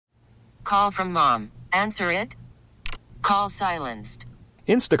Call from mom. Answer it. Call silenced.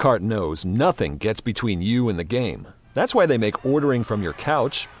 Instacart knows nothing gets between you and the game. That's why they make ordering from your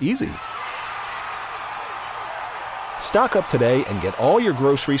couch easy. Stock up today and get all your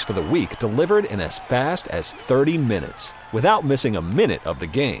groceries for the week delivered in as fast as 30 minutes without missing a minute of the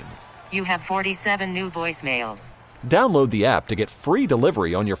game. You have 47 new voicemails. Download the app to get free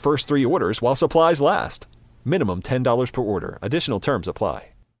delivery on your first 3 orders while supplies last. Minimum $10 per order. Additional terms apply.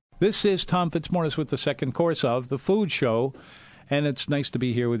 This is Tom Fitzmaurice with the second course of The Food Show, and it's nice to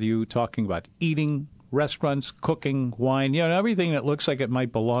be here with you talking about eating, restaurants, cooking, wine, everything that looks like it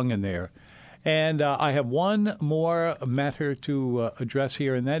might belong in there. And I have one more matter to address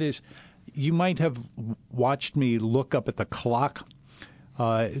here, and that is you might have watched me look up at the clock.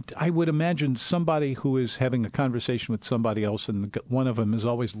 I would imagine somebody who is having a conversation with somebody else and one of them is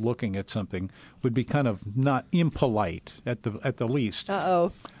always looking at something would be kind of not impolite at the least.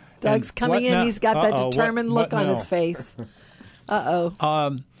 Uh-oh. Doug's coming in. He's got that determined look on his face.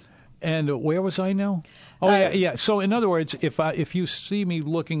 Uh-oh. And where was I now? Oh, yeah. So, in other words, if you see me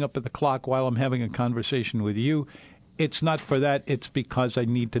looking up at the clock while I'm having a conversation with you, it's not for that. It's because I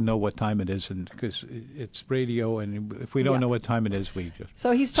need to know what time it is, and because it's radio, and if we don't know what time it is, we just...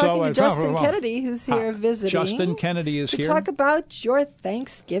 So he's talking to Justin Kennedy, who's here visiting. Justin Kennedy is here. To talk about your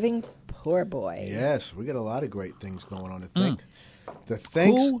Thanksgiving poor boy. Yes, we got a lot of great things going on to think.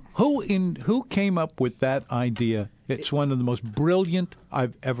 Who came up with that idea? It's one of the most brilliant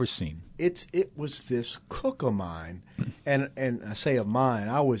I've ever seen. It was this cook of mine, and I say of mine.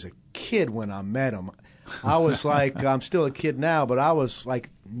 I was a kid when I met him. I was like, I'm still a kid now, but I was like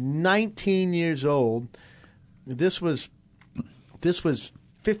 19 years old. This was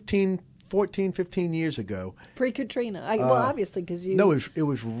 15 years ago. Pre-Katrina. Well, obviously, because you... No, it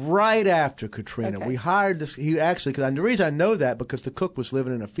was right after Katrina. Okay. We hired this... Because the reason I know that, because the cook was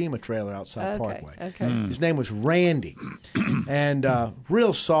living in a FEMA trailer outside Parkway. Okay. His name was Randy. And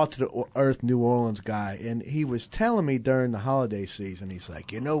real salt-to-the-earth New Orleans guy. And he was telling me during the holiday season, he's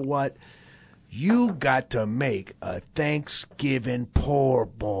like, you know what? You got to make a Thanksgiving poor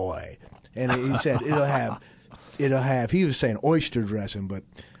boy. And he said it'll have... He was saying oyster dressing, but...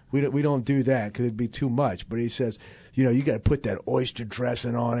 We don't do that because it'd be too much. But he says, you got to put that oyster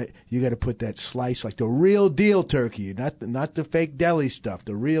dressing on it. You got to put that slice, like the real deal turkey, not the fake deli stuff,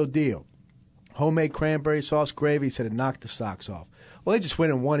 the real deal. Homemade cranberry sauce gravy. He said it knocked the socks off. Well, they just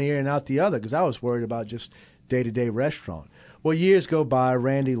went in one ear and out the other because I was worried about just day-to-day restaurant. Well, years go by.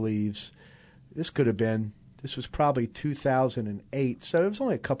 Randy leaves. This was probably 2008. So it was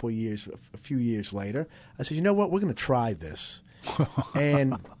only a few years later. I said, you know what? We're going to try this.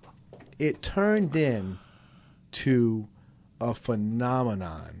 And it turned into a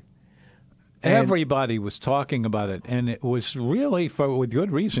phenomenon. And everybody was talking about it, and it was really, with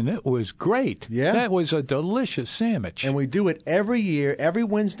good reason, it was great. Yeah. That was a delicious sandwich. And we do it every year, every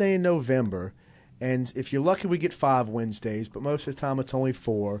Wednesday in November. And if you're lucky, we get 5 Wednesdays, but most of the time it's only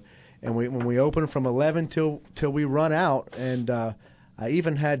 4. And when we open from 11 till we run out, and I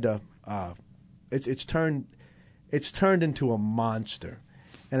even had to, it's turned into a monster.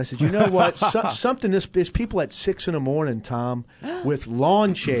 And I said, you know what? There's people at 6 a.m, Tom, with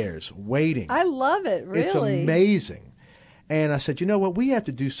lawn chairs waiting. I love it, really. It's amazing. And I said, you know what? We have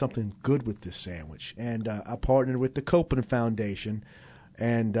to do something good with this sandwich. And I partnered with the Copeland Foundation.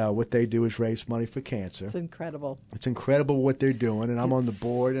 And what they do is raise money for cancer. It's incredible. It's incredible what they're doing. And I'm on the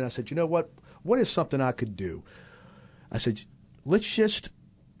board. And I said, you know what? What is something I could do? I said,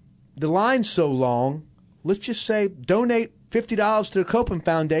 the line's so long. Let's just say donate $50 to the Copeland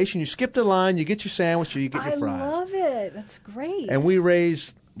Foundation. You skip the line, you get your sandwich, or you get your fries. I love it. That's great. And we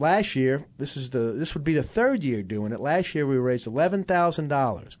raised last year. This would be the 3rd year doing it. Last year we raised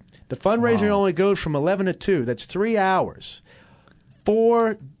 $11,000. The fundraiser only goes from 11 to 2. That's 3 hours,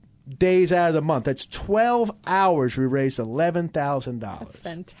 4 days out of the month. That's 12 hours. We raised $11,000. That's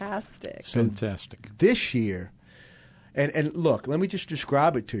fantastic. Fantastic. This year, and look, let me just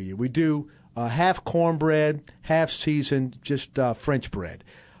describe it to you. We do. Half cornbread, half seasoned, just French bread.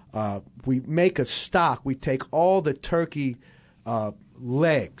 We make a stock. We take all the turkey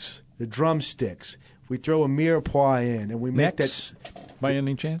legs, the drumsticks. We throw a mirepoix in, and we make that. By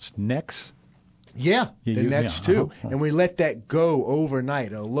any chance, necks? Yeah, the necks too. And we let that go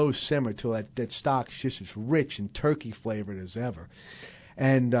overnight, a low simmer, till that stock's just as rich and turkey flavored as ever.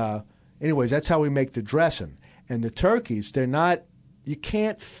 And anyways, that's how we make the dressing. And the turkeys, they're not. You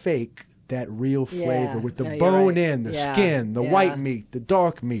can't fake that real flavor with the bone in, the skin, the white meat, the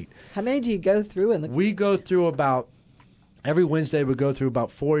dark meat. How many do you go through? We go through every Wednesday we go through about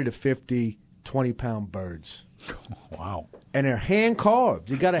 40 to 50 20-pound birds. Wow. and they're hand carved.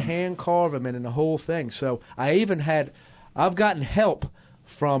 You got to hand carve them and the whole thing. So I've gotten help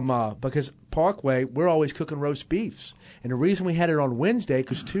from because Parkway, we're always cooking roast beefs. And the reason we had it on Wednesday,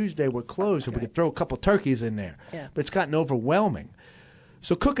 because Tuesday we're closed, so we could throw a couple turkeys in there. Yeah. But it's gotten overwhelming.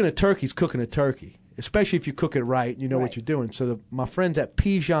 So cooking a turkey's cooking a turkey, especially if you cook it right, you know what you're doing. So my friends at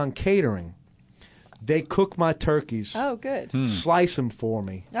Pigeon Catering, they cook my turkeys. Oh, good. Slice them for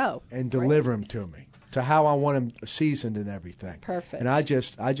me. Oh, and deliver them to me to how I want them seasoned and everything. Perfect. And I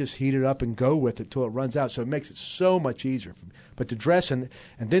just heat it up and go with it till it runs out. So it makes it so much easier for me. But the dressing,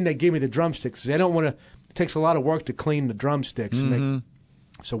 and then they give me the drumsticks. They don't want to. It takes a lot of work to clean the drumsticks.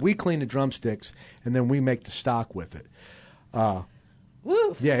 So we clean the drumsticks and then we make the stock with it.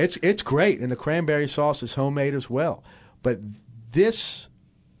 Woo. Yeah, it's great, and the cranberry sauce is homemade as well. But this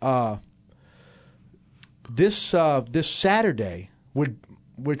Saturday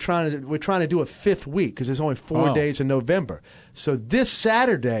we're trying to do a fifth week because there's only 4 days in November. So this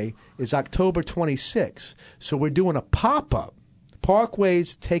Saturday is October 26th. So we're doing a pop-up.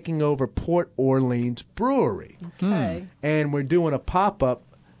 Parkway's taking over Port Orleans Brewery. Okay. And we're doing a pop-up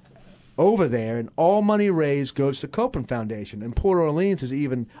over there, and all money raised goes to Copeland Foundation. And Port Orleans is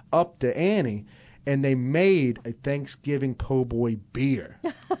even up to ante, and they made a Thanksgiving po' boy beer.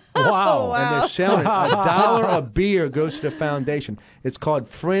 Wow. And they're selling it. $1 a beer goes to the foundation. It's called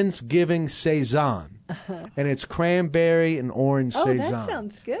Friendsgiving Saison. And it's cranberry and orange Saison. That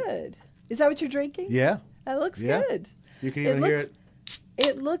sounds good. Is that what you're drinking? Yeah. That looks good. You can even hear it.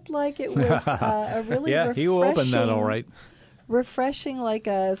 It looked like it was a really refreshing. You opened that all right. Refreshing, like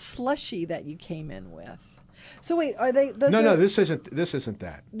a slushy that you came in with. So wait, are they? No, this isn't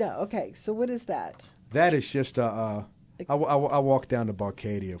that. No, okay. So what is that? That is just I walked down to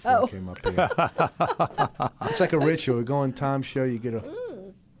Barcadia before I came up here. It's like a ritual. We go on Tom's show. You get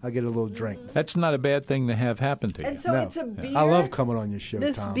I get a little drink. That's not a bad thing to have happen to you. And so it's a beer. I love coming on your show,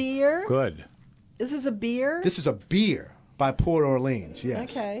 This Tom. beer. Good. This is a beer. This is a beer by Port Orleans. Yes.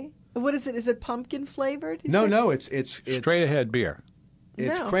 Okay. What is it? Is it pumpkin flavored? No. It's Straight ahead beer.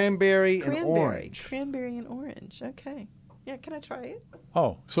 It's No. cranberry and orange. Cranberry and orange. Okay. Yeah. Can I try it?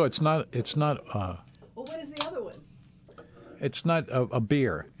 Oh, so it's not. Well, what is the other one? It's not a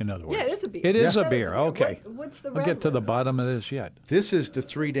beer. In other words. Yeah, it is a beer. It is Yeah. a beer. Okay. What's the We'll red get to one? the bottom of this yet. This is the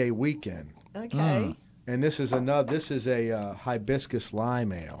 3-day weekend, Okay. and this is a hibiscus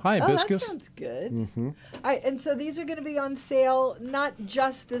lime ale. Hibiscus. Oh, that sounds good. Mm-hmm. All right, and so these are going to be on sale not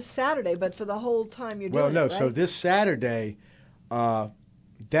just this Saturday, but for the whole time you're doing it, right? So this Saturday,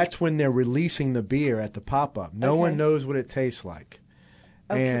 that's when they're releasing the beer at the pop-up. No one knows what it tastes like.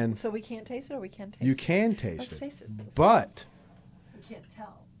 Okay, And so we can't taste it, or we can taste it? you can taste Let's taste it. But We can't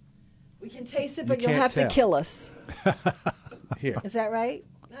tell. We can taste it, You but you'll can't have tell. to kill us. here, Is that right?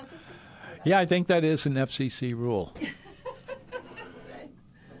 Yeah, I think that is an FCC rule. All right,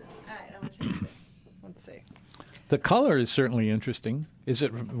 I'm going to taste it. Let's see. The color is certainly interesting. Is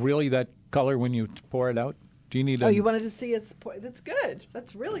it really that color when you pour it out? Do you need? Oh, you wanted to see it? That's good.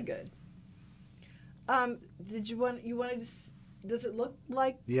 That's really good. Did you wanted to? Does it look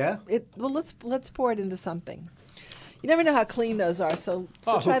like? Yeah. Well, let's pour it into something. You never know how clean those are, so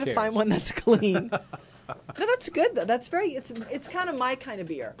who try to cares? find one that's clean. No, that's good though. That's it's kind of my kind of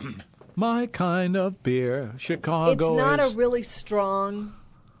beer. My kind of beer, Chicago. It's not is... a really strong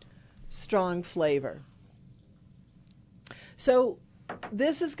flavor. So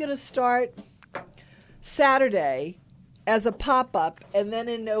this is going to start Saturday as a pop-up, and then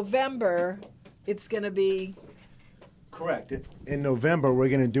in November it's going to be... correct. In November, we're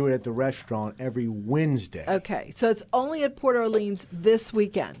going to do it at the restaurant every Wednesday. Okay, so it's only at Port Orleans this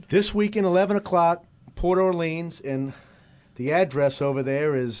weekend. This weekend, 11 o'clock, Port Orleans, and the address over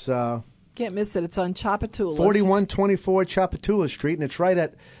there is Can't miss it. It's on Tchoupitoulas. 4124 Tchoupitoulas Street, and it's right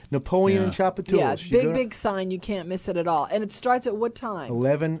at Napoleon and Tchoupitoulas. Yeah, big sign. You can't miss it at all. And it starts at what time?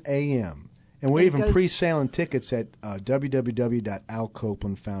 11 a.m. And we're And it even goes- pre-selling tickets at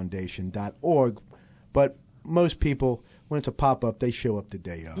www.alcopelandfoundation.org. But most people, when it's a pop-up, they show up the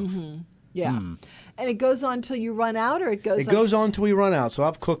day of. Mm-hmm. Yeah. And it goes on till you run out, or it goes It goes on till we run out. So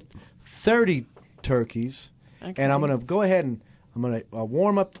I've cooked 30 turkeys, and I'm going to go ahead and I'm going to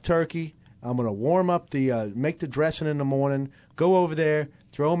warm up the turkey. I'm going to warm up make the dressing in the morning, go over there,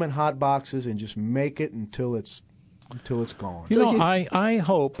 throw them in hot boxes, and just make it until it's gone. You know, I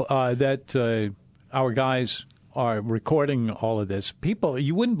hope that our guys are recording all of this. People,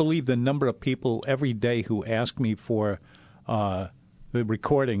 you wouldn't believe the number of people every day who ask me for the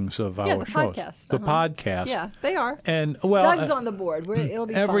recordings of our the shows. podcast. The podcast. Yeah, they are. And well, Doug's on the board. It'll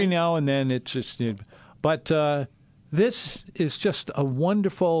be every fine. now and then it's just, but This is just a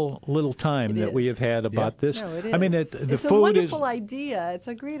wonderful little time It that we is. have had about this. No, it is. I mean, the it's food a wonderful is. idea. It's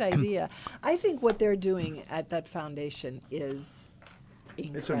a great idea. I think what they're doing at that foundation is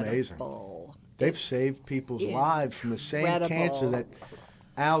incredible. It's amazing. They've saved people's lives from the same cancer that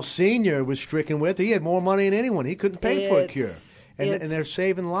Al Sr. was stricken with. He had more money than anyone. He couldn't pay for a cure. And they're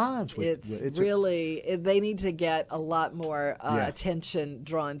saving lives. They need to get a lot more attention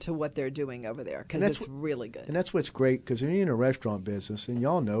drawn to what they're doing over there because it's really good. And that's what's great because when you're in a restaurant business, and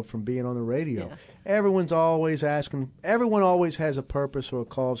y'all know from being on the radio, everyone's always asking, everyone always has a purpose or a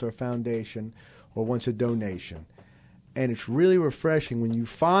cause or a foundation or wants a donation. And it's really refreshing when you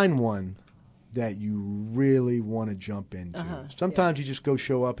find one that you really want to jump into. Sometimes you just go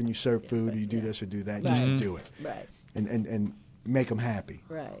show up and you serve food or you do this or do that just to do it. Right. And make them happy.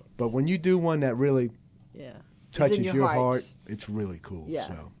 Right. But when you do one that really touches your heart, it's really cool. Yeah,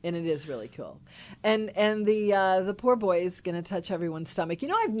 So. and it is really cool. And the poor boy is going to touch everyone's stomach. You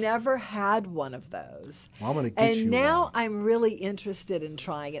know, I've never had one of those. Well, I'm going to get you And now one. I'm really interested in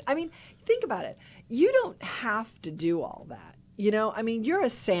trying it. I mean, think about it. You don't have to do all that. You know, I mean, you're a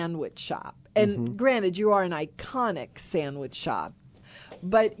sandwich shop. And granted, you are an iconic sandwich shop.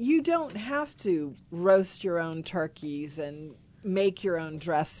 But you don't have to roast your own turkeys and make your own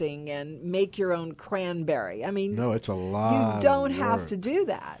dressing and make your own cranberry. I mean, no, it's a lot. You don't of have work. to do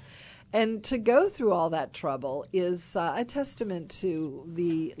that. And to go through all that trouble is a testament to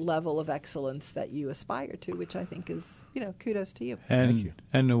the level of excellence that you aspire to, which I think is, kudos to you. And, Thank you.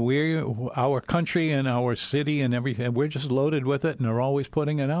 And our country and our city and everything, we're just loaded with it, and they're always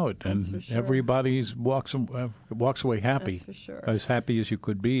putting it out. And for sure. everybody walks away happy, That's for sure. as happy as you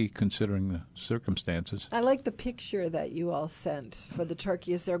could be considering the circumstances. I like the picture that you all sent for the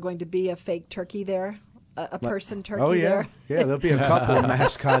turkey. Is there going to be a fake turkey there? A person turkey Oh, yeah. there? Yeah, there'll be a couple of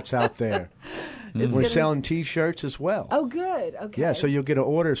mascots out there. We're gonna- selling T-shirts as well. Oh, good. Okay. Yeah, so you'll get an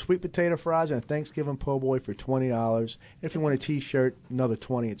order of sweet potato fries and a Thanksgiving po' boy for $20. If you want a T-shirt, another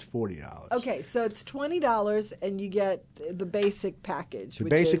 $20. It's $40. Okay, so it's $20, and you get the basic package.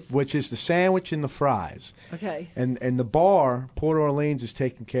 Which is the sandwich and the fries. Okay. And the bar, Port Orleans is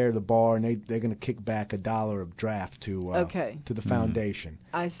taking care of the bar, and they're going to kick back $1 of draft to the foundation.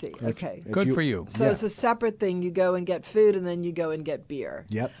 I see. Okay. Good for you. So it's a separate thing. You go and get food, and then you go and get beer.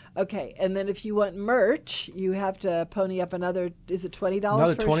 Yep. Okay, and then if you want merch, you have to pony up another. Is it $20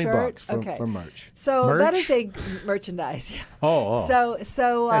 Another for $20 a shirt? for merch. So that Merch? is a merchandise. Yeah. Oh.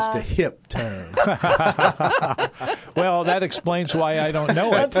 So That's the hip term. Well, that explains why I don't know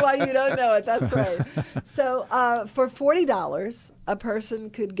it. That's why you don't know it. That's right. So for $40, a person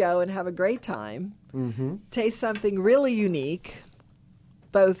could go and have a great time, taste something really unique,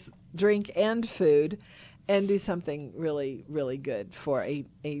 both drink and food, and do something really, really good for a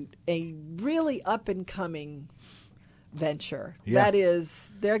really up and coming venture. Yeah. That is,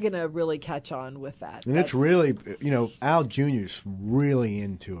 they're going to really catch on with that. And it's really, Al Jr.'s really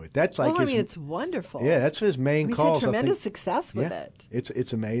into it. That's like well, his. I mean, it's wonderful. Yeah, that's his main We've cause. had I tremendous think. success with Yeah, it.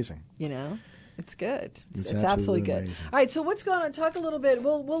 It's amazing. It's good. It's It's absolutely good. amazing. All right, so what's going on? Talk a little bit.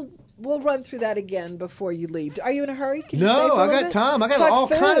 We'll run through that again before you leave. Are you in a hurry? Can you stay No, for a I little got bit? time. I got Talk all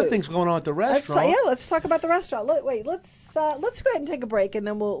kind of food. things going on at the Let's restaurant. let's talk about the restaurant. Let's go ahead and take a break, and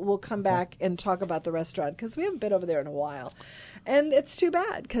then we'll come back and talk about the restaurant because we haven't been over there in a while, and it's too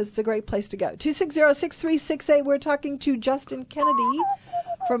bad because it's a great place to go. 260-6368. We're talking to Justin Kennedy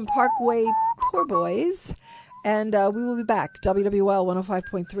from Parkway Poor Boys. And we will be back. WWL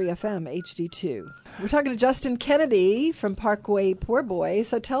 105.3 FM, HD2. We're talking to Justin Kennedy from Parkway Poor Boys.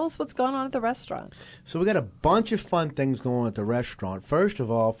 So tell us what's going on at the restaurant. So we got a bunch of fun things going on at the restaurant. First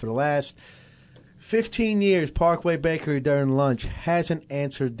of all, for the last 15 years, Parkway Bakery during lunch hasn't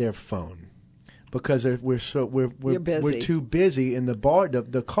answered their phone because we're busy. we're too busy. And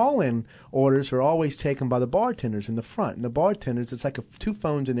the call-in orders are always taken by the bartenders in the front. And the bartenders, it's like two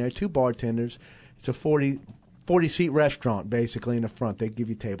phones in there, two bartenders. It's a 40-seat restaurant, basically, in the front. They give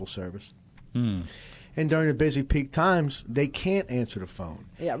you table service. And during the busy peak times, they can't answer the phone.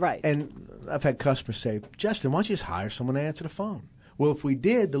 Yeah, right. And I've had customers say, Justin, why don't you just hire someone to answer the phone? Well, if we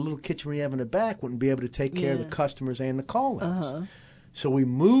did, the little kitchen we have in the back wouldn't be able to take care of the customers and the call-ins. So we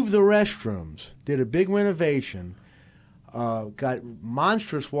moved the restrooms, did a big renovation, got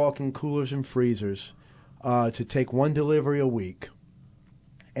monstrous walk-in coolers and freezers to take one delivery a week.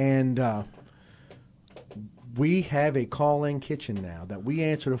 And we have a call-in kitchen now that we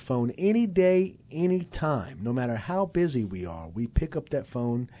answer the phone any day, any time, no matter how busy we are. We pick up that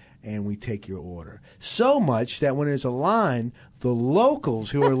phone and we take your order. So much that when there's a line, the locals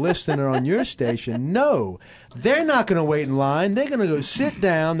who are listening on your station know they're not going to wait in line. They're going to go sit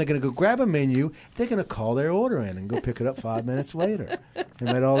down. They're going to go grab a menu. They're going to call their order in and go pick it up 5 minutes later and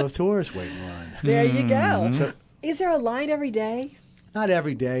let all the tourists wait in line. There you go. So, Is there a line every day? not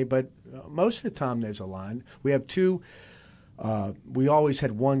every day, but most of the time there's a line. We have two. We always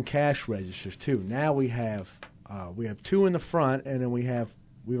had one cash register too. Now we have two in the front, and then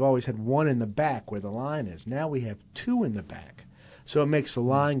we've always had one in the back where the line is. Now we have two in the back, so it makes the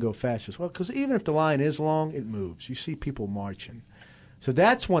line go faster as well. Because even if the line is long, it moves. You see people marching, so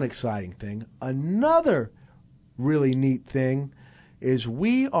that's one exciting thing. Another really neat thing is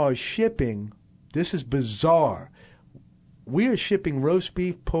we are shipping. This is bizarre. We are shipping roast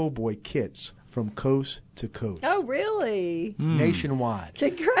beef po' boy kits from coast to coast. Oh, really? Nationwide.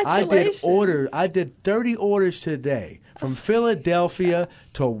 Congratulations. I did 30 orders today from Philadelphia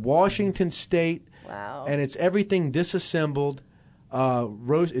to Washington State. Wow. And it's everything disassembled.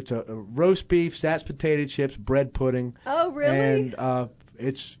 It's a roast beef, Stats potato chips, bread pudding. Oh, really? And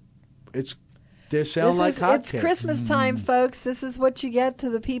they're selling like hotcakes. It's Christmas time, folks. This is what you get to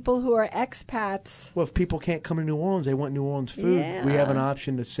the people who are expats. Well, if people can't come to New Orleans, they want New Orleans food. Yeah. We have an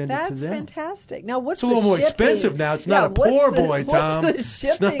option to send it to them. That's fantastic. Now, what's It's a little more shipping? expensive now. It's not a poor boy, Tom. What's the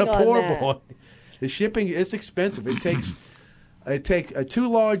It's not shipping a on poor that? boy. The shipping is expensive. It takes two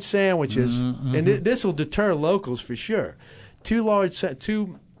large sandwiches, and this will deter locals for sure. Two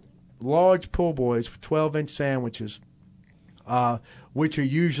large po' boys, 12-inch sandwiches, which are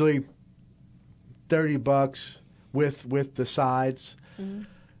usually $30 with the sides.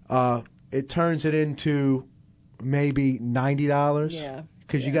 It turns it into maybe $90. Yeah.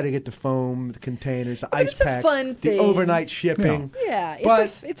 Because you got to get the foam, the containers, the But ice it's a packs, fun the thing. overnight shipping. Yeah, But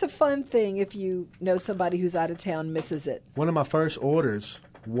it's a fun thing if you know somebody who's out of town misses it. one of my first orders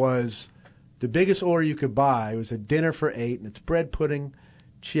was the biggest order you could buy. It was a dinner for 8, and it's bread pudding,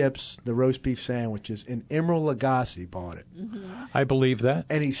 chips, the roast beef sandwiches, and Emeril Lagasse bought it. I believe that.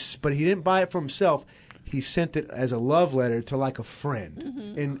 And but he didn't buy it for himself. He sent it as a love letter to like a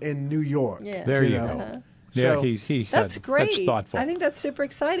friend in New York. Yeah. There you know? go. So- Yeah, he That's great. That's thoughtful. I think that's super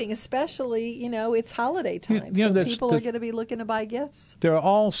exciting, especially, it's holiday time. you know, so that's people the- are going to be looking to buy gifts. There are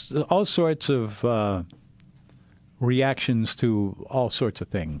all sorts of reactions to all sorts of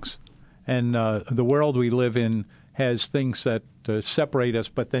things, and the world we live in has things that separate us,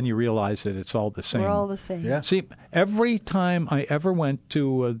 but then you realize that it's all the same. We're all the same. Yeah. See, every time I ever went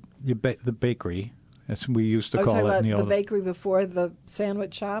to the bakery, as we used to Are you call talking it, about in the the old bakery before the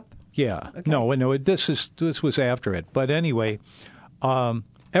sandwich shop? yeah. No. This was after it. But anyway,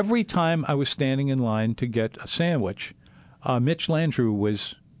 every time I was standing in line to get a sandwich, Mitch Landrieu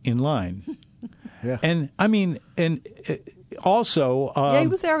was in line. Yeah. And I mean, also Yeah, he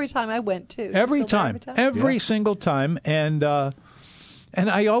was there every time I went too. Is he every still there time, every single time, and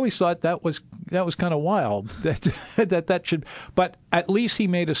I always thought that was kind of wild that should. But at least he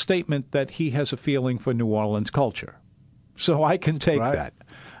made a statement that he has a feeling for New Orleans culture, so I can take Right. that.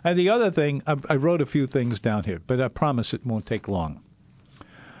 And the other thing, I wrote a few things down here, but I promise it won't take long.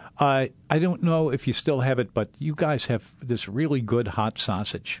 I don't know if you still have it, but you guys have this really good hot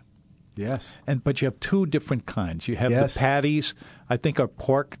sausage. Yes. But you have two different kinds. You have Yes. the patties, I think, are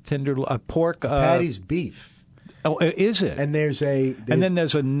pork Patty's beef. Oh, is it? And there's and then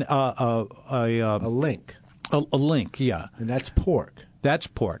there's a link, link. Yeah, and that's pork. that's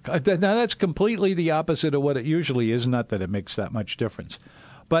pork. Now that's completely the opposite of what it usually is. Not that it makes that much difference,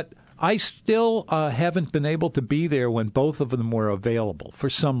 but I still haven't been able to be there when both of them were available for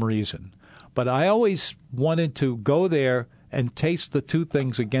some reason. But I always wanted to go there and taste the two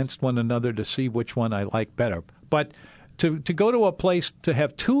things against one another to see which one I like better. But to go to a place to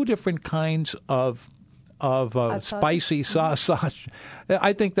have two different kinds of spicy sausage,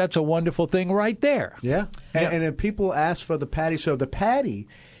 I think that's a wonderful thing right there. Yeah. And then people ask for the patty. So the patty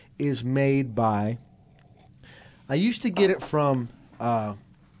is made by, I used to get it from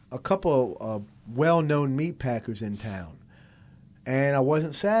a couple of well-known meat packers in town, and I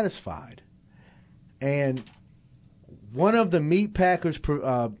wasn't satisfied. And one of the meat packers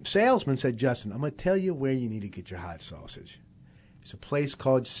salesmen said, Justin, I'm going to tell you where you need to get your hot sausage. It's a place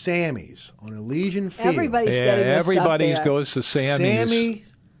called Sammy's on Elysian Field. Everybody's getting this everybody stuff there. goes to Sammy's. Sammy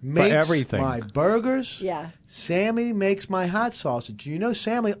makes everything. my burgers. Yeah. Sammy makes my hot sausage. You know,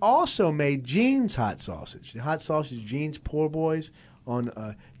 Sammy also made Gene's hot sausage. The hot sausage Gene's Poor Boys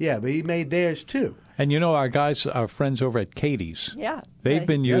but he made theirs too. And our friends over at Katie's. Yeah. They've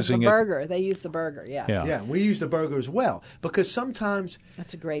been using the it. burger. They use the burger, yeah. Yeah, we use the burger as well because sometimes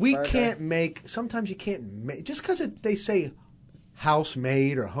That's a great we burger. can't make. Sometimes you can't make just because they say house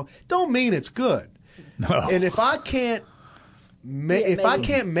made or don't mean it's good. No. And if I can't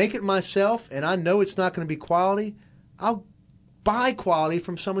make it myself and I know it's not going to be quality, I'll buy quality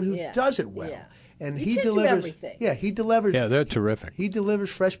from someone who does it well. Yeah. And You he can't do delivers. everything. Yeah, he delivers. Yeah, they're terrific. He delivers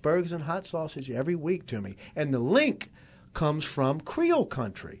fresh burgers and hot sausage every week to me. And the link comes from Creole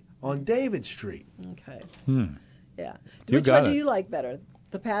Country on David Street. Okay. Yeah. You Which got one it. do you like better,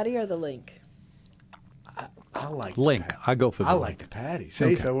 the patty or the link? I like Link. The patty. I go for the I link. like the patty.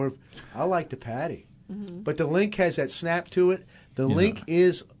 See, Okay. I like the patty. Mm-hmm. But the link has that snap to it. The link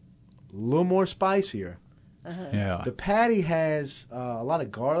is a little more spicier. Yeah. The patty has a lot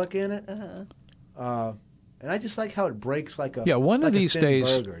of garlic in it. Uh-huh. And I just like how it breaks like a one like of a these thin days,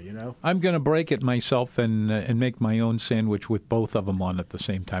 burger, you know? I'm going to break it myself and make my own sandwich with both of them on at the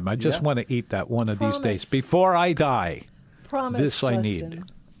same time. I just Yeah. want to eat that one of these days Promise. before I die. Promise, This I Justin. need.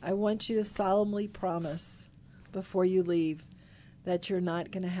 I want you to solemnly promise before you leave that you're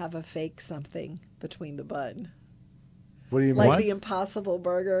not going to have a fake something between the bun. What do you Like mean? the Impossible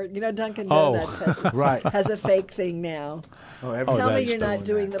Burger. You know, Dunkin' Oh. Donuts has, Right. has a fake thing now. Oh, every- Tell me that's you're not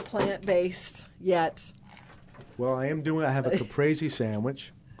still doing that. the plant-based yet. Well, I have a caprese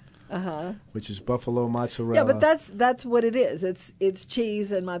sandwich, which is buffalo mozzarella. Yeah, but that's what it is. It's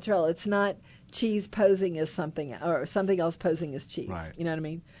cheese and mozzarella. It's not cheese posing as something or something else posing as cheese. Right. You know what I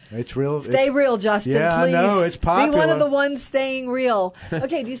mean? It's real. Stay real, Justin. Yeah, I please. know, it's Be one popular. of the ones staying real.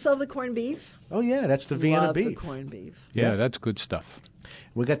 Okay, do you still have the corned beef? Oh yeah, that's the Vienna Love the beef. corned beef. Yeah, Yeah. that's good stuff.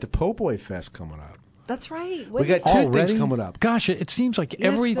 We got the Po' Boy Fest coming up. That's right. We got two Already? things coming up. Gosh, it seems like Yeah,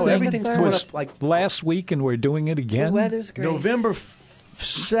 it's everything the everything's third. coming was up like last week, and we're doing it The again. weather's great. November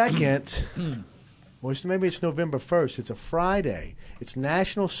 2nd. Well, maybe it's November 1st. It's a Friday. It's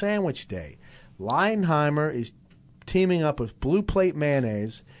National Sandwich Day. Lionheimer is teaming up with Blue Plate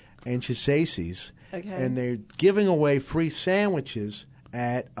Mayonnaise and Chisaces, Okay. and they're giving away free sandwiches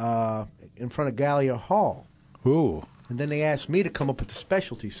at in front of Gallia Hall. Ooh. And then they asked me to come up with a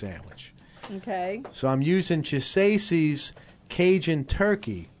specialty sandwich. Okay. So I'm using Chisaces Cajun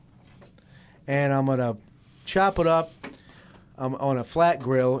turkey, and I'm gonna chop it up on a flat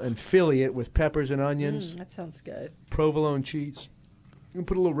grill and fillet it with peppers and onions, That sounds good. provolone cheese, and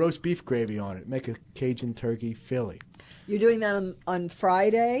put a little roast beef gravy on it. Make a Cajun turkey fillet. You're doing that on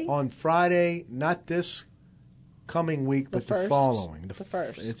Friday? On Friday, not this coming week, but the first? following. The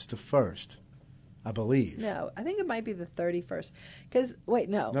first. It's the first, I believe. No, I think it might be the 31st. Because, wait,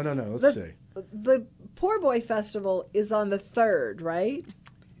 no. No. Let's see. The Poor Boy Festival is on the 3rd, right?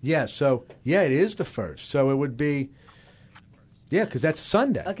 Yeah. So it is the first. So it would be. Yeah, because that's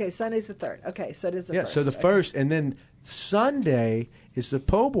Sunday. Okay, Sunday's the 3rd. Okay, so it is the Yeah, 1st. so the Okay. first, and then Sunday is the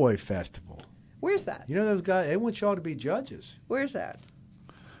Po' Boy Festival. Where's that? You know those guys? They want y'all to be judges. Where's that?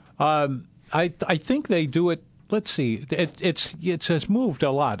 I think they do it. Let's see. It has moved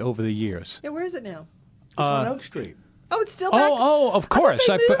a lot over the years. Yeah, where is it now? It's on Oak Street. Oh, it's still back? Of course.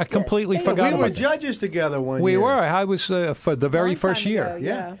 thought they I moved completely it. forgot we were about that. judges together one We year. were. I was for the very Long first time year. ago,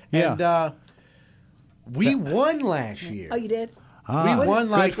 yeah. Yeah. And we won last year. Oh, you did? We won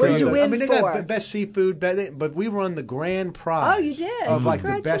last What year. did you win I mean, they for? got best seafood, but we won the grand prize. Oh, you did? Of like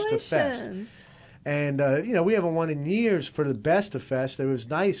the best of fest. Congratulations. And we haven't won in years for the best of fest. It was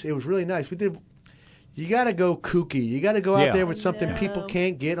nice. It was really nice. We did. You got to go kooky. You got to go out Yeah. there with something people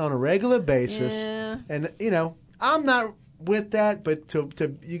can't get on a regular basis. Yeah. And I'm not with that, but to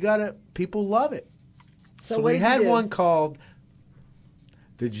you got to. People love it. So So what we did you had do? one called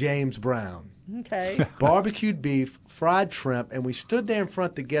the James Brown. Okay. Barbecued beef, fried shrimp, and we stood there in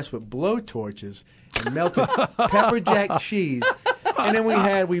front of the guests with blow torches and melted pepper jack cheese. And then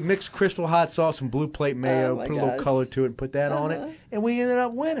we mixed Crystal hot sauce and Blue Plate mayo, Oh, my put a little gosh. color to it, and put that on it, and we ended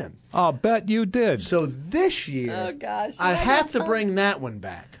up winning. I'll bet you did. So this year, Oh, gosh. I Yeah, have that's to fun. bring that one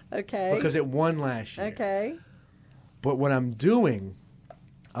back Okay. because it won last year. Okay. But what I'm doing,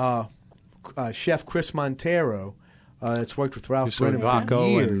 Chef Chris Montero, that's worked with Ralph So Brennan for Vaco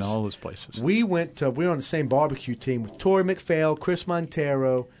years. and all those places. We were on the same barbecue team with Tori McPhail, Chris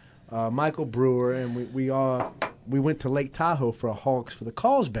Montero, Michael Brewer, and we went to Lake Tahoe for a Hawks for the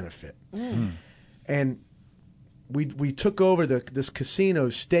Cause benefit. And we took over this casino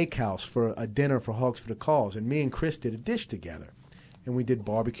steakhouse for a dinner for Hawks for the Cause, and me and Chris did a dish together, and we did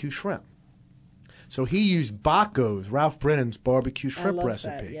barbecue shrimp. So he used Baco's, Ralph Brennan's barbecue shrimp love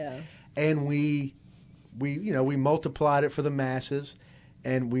recipe, that, yeah. and we multiplied it for the masses,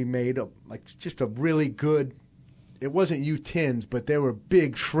 and we made just a really good. it wasn't U-10s, but they were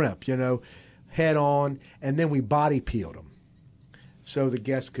big shrimp, head on, and then we body peeled them. So the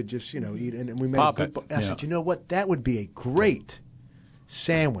guests could just, eat, and we made Pop a it. good. I said, you know what? That would be a great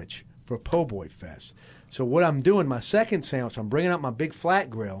sandwich for Po' Boy Fest. So what I'm doing, my second sandwich, I'm bringing out my big flat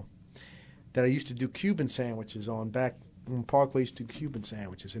grill that I used to do Cuban sandwiches on back when Parkway used to do Cuban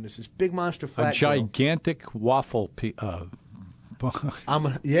sandwiches, and it's this big monster A flat grill. gigantic waffle.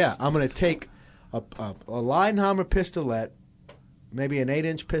 I'm gonna take a Leidenheimer pistolette, maybe an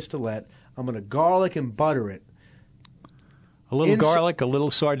 8-inch pistolette. I'm gonna garlic and butter it. A little garlic, a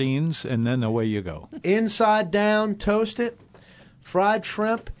little sardines, and then away you go. Inside down, toast it, fried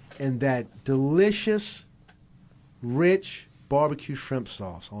shrimp, and that delicious, rich barbecue shrimp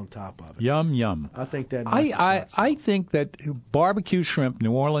sauce on top of it. Yum, yum. I think that. I think that barbecue shrimp,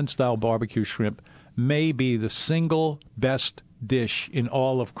 New Orleans style barbecue shrimp, may be the single best dish in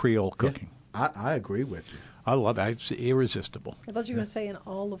all of Creole cooking. I agree with you. I love it. It's irresistible. I thought you were going to say in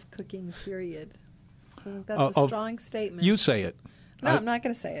all of cooking, period. I think that's a strong statement. You say it. No, I'm not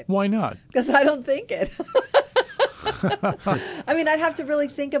going to say it. Why not? Because I don't think it. I mean, I'd have to really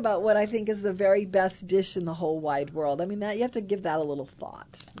think about what I think is the very best dish in the whole wide world. I mean, that you have to give that a little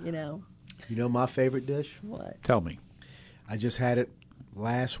thought, You know my favorite dish? What? Tell me. I just had it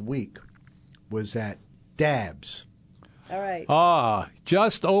last week. Was at Dab's. All right.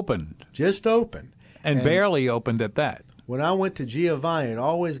 Just opened. Just opened. And barely opened at that. When I went to Giovanni, I'd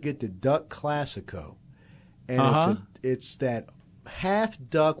always get the Duck Classico. And it's that half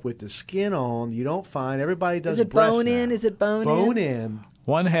duck with the skin on. You don't find. Everybody does Is it breast bone in? now. Is it bone in? Bone in.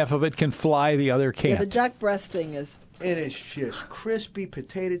 One half of it can fly, the other can't. Yeah, the duck breast thing is. And it's just crispy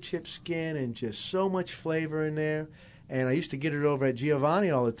potato chip skin and just so much flavor in there. And I used to get it over at Giovanni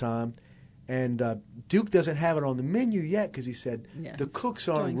all the time. And Duke doesn't have it on the menu yet because he said the cooks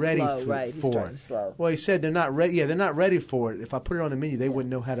aren't ready for it. Slow. Well, he said they're not ready. Yeah, they're not ready for it. If I put it on the menu, they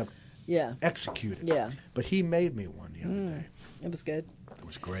wouldn't know how to execute it. Yeah. But he made me one the other day. It was good. It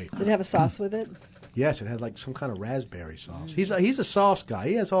was great. Did it have a sauce with it? Yes, it had like some kind of raspberry sauce. He's a sauce guy.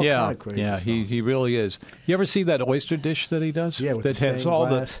 He has all kind of crazy sauces. he really is. You ever see that oyster dish that he does? Yeah, with that the has stained all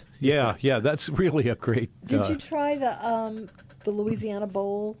glass. Yeah, that's really a great. Did you try the Louisiana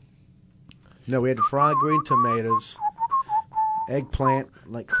bowl? No, we had the fried green tomatoes, eggplant,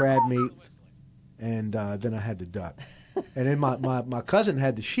 like crab meat, and then I had the duck. And then my cousin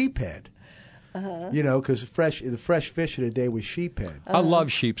had the sheep head. Because the fresh fish of the day was sheep head. I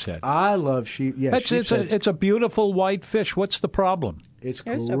love sheep's head. I love sheep. Yeah, it's a beautiful white fish. What's the problem? It's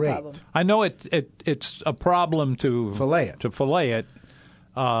There's great. no problem. I know it's a problem to fillet it.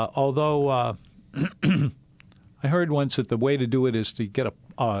 Although I heard once that the way to do it is to get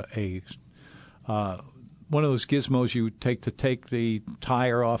one of those gizmos you take the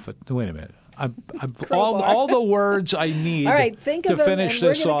tire off it. Wait a minute. All the words I need all right, think to of them, finish and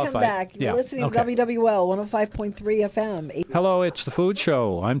this we're off. Come back. You're listening to WWL 105.3 FM. Hello, it's the Food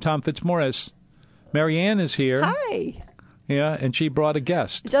Show. I'm Tom Fitzmaurice. Marianne is here. Hi. Yeah, and she brought a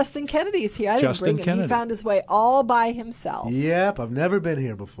guest. Justin Kennedy's here. I didn't Justin bring him. Kennedy. He found his way all by himself. Yep, I've never been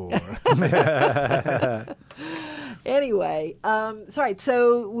here before. Anyway, sorry.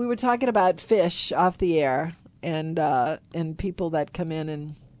 So we were talking about fish off the air, and people that come in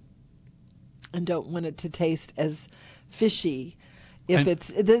and don't want it to taste as fishy. And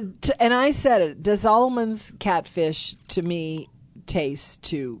I said it. Does Allemann's catfish to me taste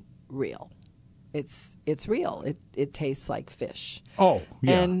too real? It's real. It tastes like fish. Oh,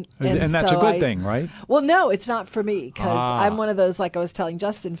 yeah. And that's so a good thing, right? Well, no, it's not for me because I'm one of those, like I was telling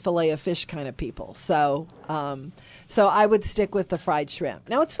Justin, fillet of fish kind of people. So I would stick with the fried shrimp.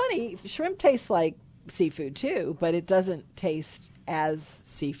 Now, it's funny. Shrimp tastes like seafood, too, but it doesn't taste as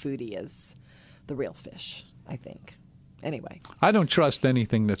seafoody as the real fish, I think. Anyway. I don't trust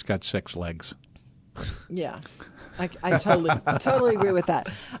anything that's got 6 legs. Yeah. I totally agree with that.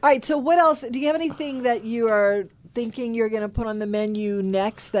 All right, so what else? Do you have anything that you are thinking you're going to put on the menu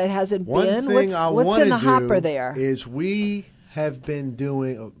next that hasn't been? One thing what's in the hopper there? Is we have been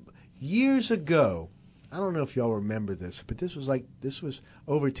doing years ago. I don't know if y'all remember this, but this was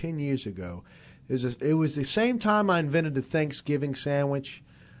over 10 years ago. It was the same time I invented the Thanksgiving sandwich.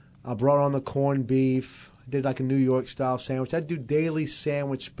 I brought on the corned beef. I did like a New York style sandwich. I do daily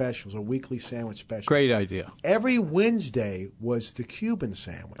sandwich specials or weekly sandwich specials. Great idea. Every Wednesday was the Cuban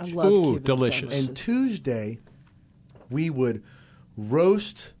sandwich. I love Cuban delicious. sandwiches. And Tuesday, we would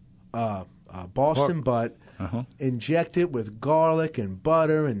roast Boston butt, inject it with garlic and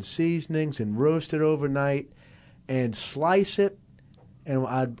butter and seasonings, and roast it overnight, and slice it. And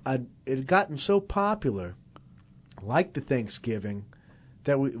it had gotten so popular, like the Thanksgiving,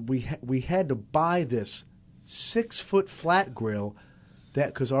 that we had to buy this 6-foot flat grill,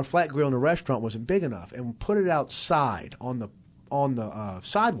 because our flat grill in the restaurant wasn't big enough, and put it outside on the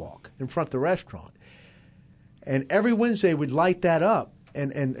sidewalk in front of the restaurant. And every Wednesday we'd light that up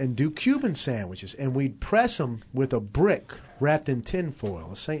and do Cuban sandwiches, and we'd press them with a brick wrapped in tinfoil,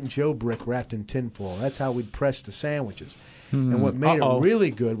 a St. Joe brick wrapped in tinfoil. That's how we'd press the sandwiches. And what made it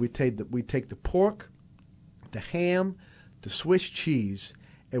really good, we'd take the pork, the ham, the Swiss cheese,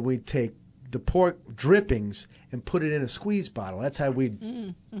 and we'd take the pork drippings and put it in a squeeze bottle. That's how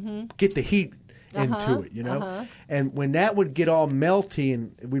we'd get the heat into it, you know. And when that would get all melty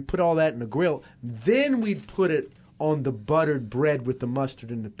and we'd put all that in the grill, then we'd put it on the buttered bread with the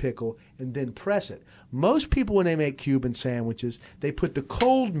mustard and the pickle and then press it. Most people, when they make Cuban sandwiches, they put the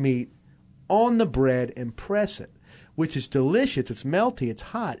cold meat on the bread and press it, which is delicious. It's melty, it's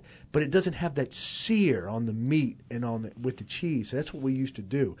hot, but it doesn't have that sear on the meat and with the cheese. So that's what we used to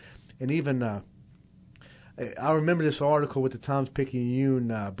do. And even I remember this article with the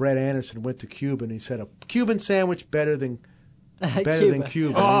Times-Picayune. Brett Anderson went to Cuba and he said a Cuban sandwich better than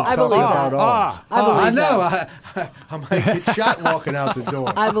Cuba. I believe that. I know. I might get shot walking out the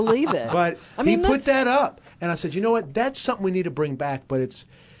door. I believe it. But he put that up, and I said, you know what? That's something we need to bring back. But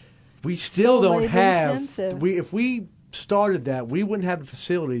we still don't have. If we started that, we wouldn't have the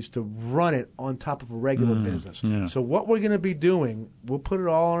facilities to run it on top of a regular business. Yeah. So what we're going to be doing, we'll put it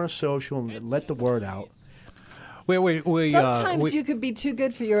all on our social and let the word out. Sometimes you could be too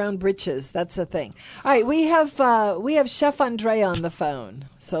good for your own britches. That's the thing. All right, we have Chef Andre on the phone,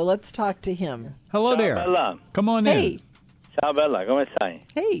 so let's talk to him. Hello there. Bella. Come on in. Ciao Bella, come stai?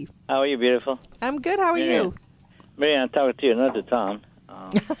 Hey. How are you, beautiful? I'm good. How are you? Miriam, I'm talking to you, not to Tom.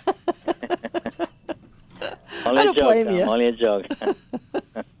 I don't blame you. Only a joke.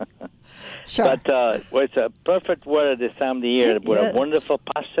 Sure. But it's a perfect weather this time of the year with a wonderful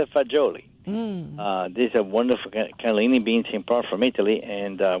pasta fagioli. These are wonderful cannellini beans imported from Italy,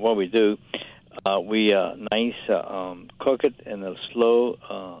 and what we do, we cook it in a slow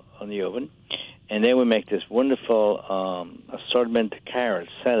on the oven, and then we make this wonderful assortment of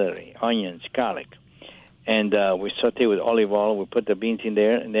carrots, celery, onions, garlic, and we saute with olive oil. We put the beans in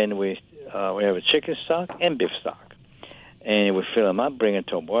there, and then we have a chicken stock and beef stock, and we fill them up, bring it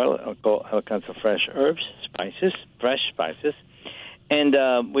to a boil, all kinds of fresh herbs, fresh spices.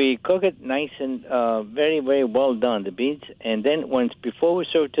 And we cook it nice and very, very well done, the beans. And then before we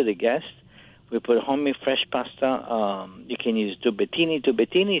serve to the guests, we put homemade fresh pasta. You can use tubettini.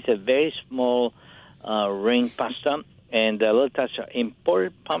 Tubettini is a very small ring pasta, and a little touch of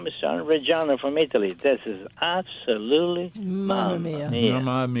imported Parmesan Reggiano from Italy. This is absolutely Mamma mia.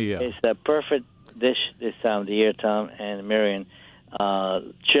 Mamma mia. It's the perfect dish this time of the year, Tom and Marion.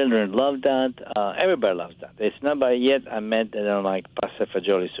 Children love that. Everybody loves that. There's nobody yet I met that don't like pasta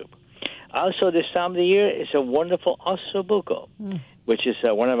fagioli soup. Also, this time of the year is a wonderful ossobuco, which is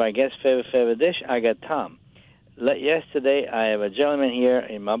one of my guests' favorite dish. I got Tom. Yesterday, I have a gentleman here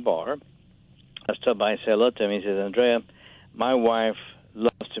in my bar. I stopped by and said hello to him. He says, Andrea, my wife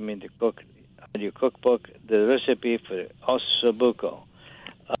loves me to cook your cookbook, the recipe for ossobuco.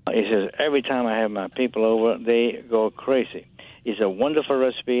 He says, every time I have my people over, they go crazy. It's a wonderful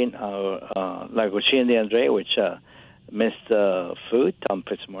recipe in La Cucina di Andrea, which Mr. Food, Tom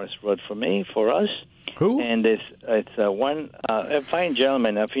Fitzmaurice, wrote for us. Who? And it's a fine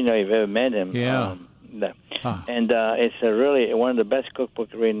gentleman, if you know you've ever met him. Yeah. And it's really one of the best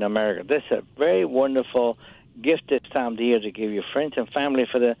cookbooks read in America. This is a very wonderful gift this time of the year to give your friends and family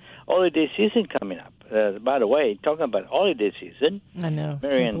for the holiday season coming up. By the way, talking about holiday season, I know.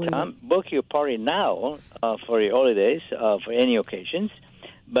 Mary and Tom, book your party now for your holidays, for any occasions,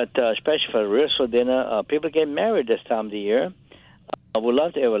 but especially for a rehearsal dinner. People get married this time of the year. We'd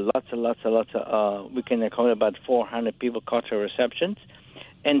love to have lots of we can accommodate about 400 people, cultural receptions,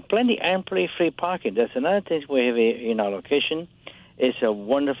 and plenty free parking. That's another thing we have in our location. It's a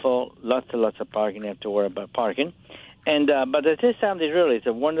wonderful, lots of parking. You have to worry about parking. And but at this time, it's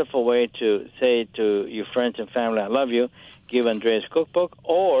a wonderful way to say to your friends and family, I love you, give Andrea's cookbook,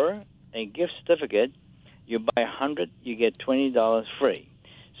 or a gift certificate. You buy 100, you get $20 free.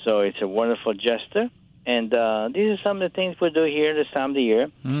 So it's a wonderful gesture. And these are some of the things we do here this time of the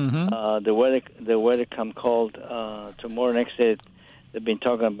year. Mm-hmm. The weather come cold tomorrow, next day. They've been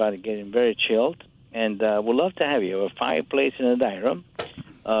talking about it getting very chilled. And we'd love to have you. We have a fireplace in the dining room.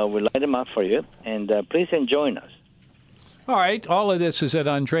 We'll light them up for you. And please join us. All right. All of this is at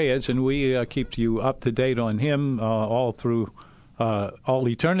Andrea's, and we keep you up to date on him all through all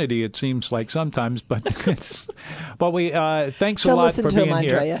eternity, it seems like sometimes. But we thanks a lot for being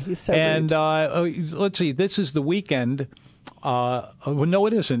here. Andrea. He's so and let's see. This is the weekend Well, no,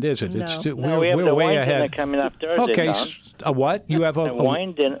 it isn't, is it? No. We're, we have we're the way wine dinner ahead. coming up Thursday. Okay, Tom. a what? You have A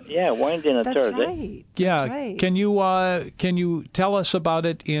wine dinner. Yeah, wine dinner That's Thursday. right. Yeah. That's right. Can you tell us about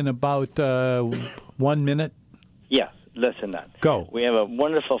it in about 1 minute? Yes, less than that. Go. We have a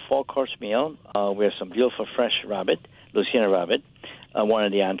wonderful 4-course meal. We have some beautiful fresh rabbit, Lucina rabbit, one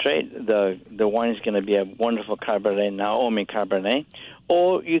of the entree. The wine is going to be a wonderful Cabernet Naomi Cabernet.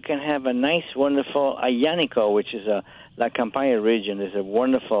 Or you can have a nice, wonderful Aglianico, which is a La Campania region. It's a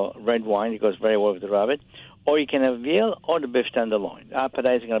wonderful red wine. It goes very well with the rabbit. Or you can have veal or the beef tenderloin. The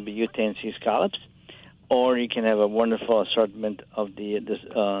appetizer is going to be Utah sea scallops. Or you can have a wonderful assortment of the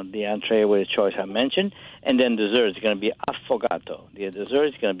entree with the choice I mentioned. And then dessert is going to be affogato. The dessert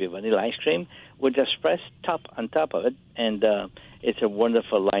is going to be vanilla ice cream with espresso top on top of it. And it's a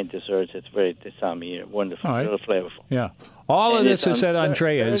wonderful light dessert. It's very this time of year. Wonderful, All right. really flavorful. Yeah. All of And this it's is on at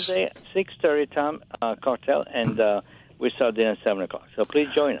Andrea's. Thursday, 6:30, Tom, cocktail, and we start dinner at 7 o'clock. So please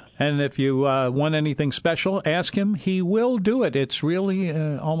join us. And if you want anything special, ask him. He will do it. It's really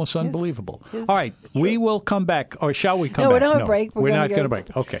almost unbelievable. All right. We will come back. Or shall we come No, back? we're not on a break. We're We're gonna not go- going to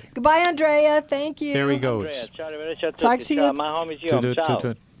break. Okay. Goodbye, Andrea. Thank you. There he goes. Andrea, ciao, arrivederci a Talk tutti. to you. Ciao, my home is your home.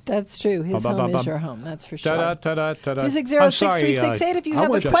 Ciao. That's true. His home is Ba-ba-ba-bum. your home. That's for sure. Ta-da, ta-da, ta-da. 260-6368. If you I have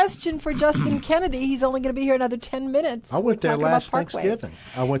a went- question for Justin Kennedy, he's only going to be here another 10 minutes. I went there We're talking about last Parkway. Thanksgiving.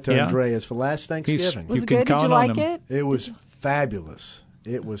 I went to Yeah? Andrea's for last Thanksgiving. Was You it can good? Did you count on like him. it? It was fabulous.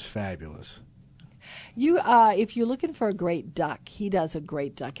 It was fabulous. You, if you're looking for a great duck, he does a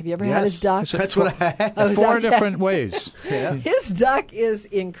great duck. Have you ever had Yes. his duck? That's what I had. Oh, is Four that- different ways. Yeah. His duck is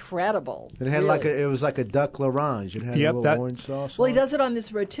incredible. It had really. it was like a duck l'orange. It had Yep, a little that- orange sauce. Well, he on it. does it on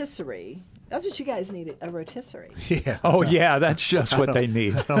this rotisserie. That's what you guys need, a rotisserie. Yeah. Oh, yeah, that's just what they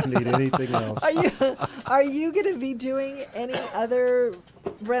need. I don't need anything else. Are you going to be doing any other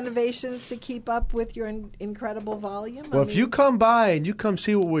renovations to keep up with your incredible volume? Well, if you come by and you come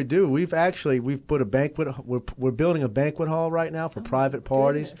see what we do, we've put a banquet. We're building a banquet hall right now for private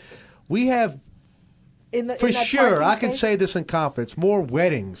parties. goodness. We have, for in that sure, parking I can space? say this in confidence, more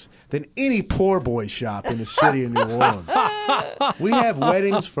weddings than any poor boy shop in the city of New Orleans. We have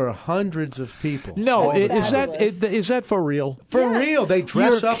weddings for hundreds of people. No, That's is that for real? For real, they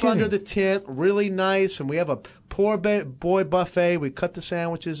dress You're up under kidding. the tent, really nice, and we have a poor boy buffet. We cut the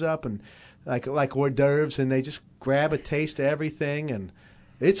sandwiches up and like hors d'oeuvres, and they just grab a taste of everything, and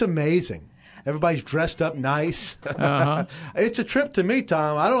it's amazing. Everybody's dressed up nice. It's a trip to me,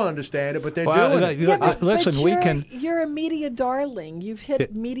 Tom. I don't understand it, but they're Well, doing it. Yeah, but listen, we can. You're a media darling. You've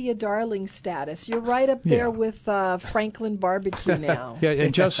hit media darling status. You're right up there with Franklin Barbecue now. Yeah,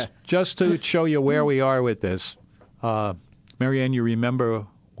 and just to show you where we are with this, Marianne, you remember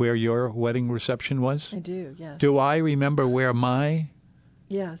where your wedding reception was? I do. Yes. Do I remember where my?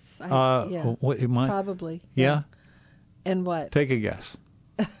 Yes. Yeah. Probably. Yeah. And what? Take a guess.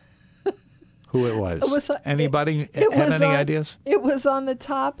 Who it was? It was, Anybody it have was any on- ideas? It was on the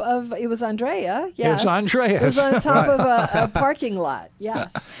top of. It was Andrea. Yes. It was Andreas. It was on top of a parking lot. Yes.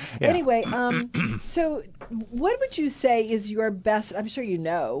 Anyway, so what would you say is your best? I'm sure you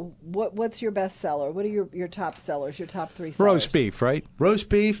know. What's your best seller? What are your top sellers? Your top three sellers? Roast beef, right? Roast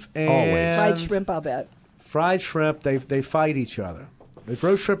beef and Fried shrimp. I'll bet. Fried shrimp. They fight each other. If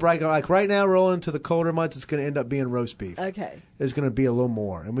roast shrimp right now rolling into the colder months, it's going to end up being roast beef. Okay. It's going to be a little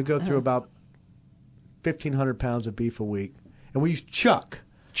more, and we go through about 1,500 pounds of beef a week, and we use chuck.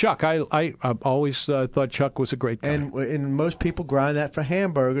 Chuck. I've always thought Chuck was a great guy. And most people grind that for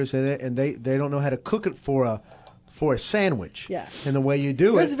hamburgers, and they don't know how to cook it for a sandwich. Yeah. And the way you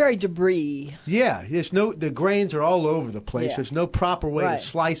do It was it, very debris. yeah, the grains are all over the place. Yeah. There's no proper way Right. to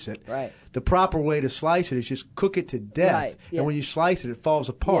slice it. Right. The proper way to slice it is just cook it to death. Right, yeah. And when you slice it, it falls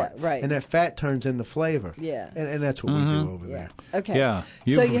apart. Yeah, right. And that fat turns into flavor. Yeah. And that's what we do over there. Okay. yeah,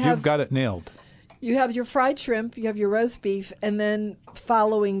 So you've got it nailed. You have your fried shrimp, you have your roast beef, and then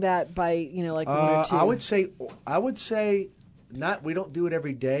following that by like one or two. I would say, not. We don't do it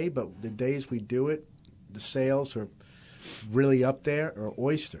every day, but the days we do it, the sales are really up there. Or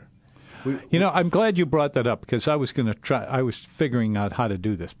oyster. I'm glad you brought that up because I was going to try. I was figuring out how to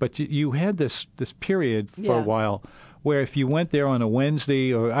do this, but you had this period for Yeah. a while where if you went there on a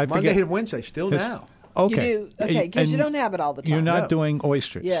Wednesday or I Monday forget. and Wednesday, still It's- now. Okay. You do, okay, because you And don't have it all the time. You're not No. doing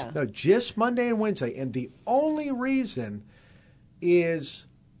oysters. Yeah. No, just Monday and Wednesday. And the only reason is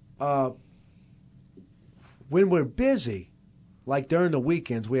when we're busy, like during the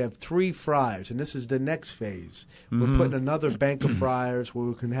weekends, we have 3 fryers, and this is the next phase. We're putting another bank of fryers where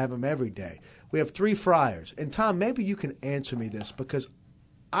we can have them every day. We have 3 fryers. And, Tom, maybe you can answer me this because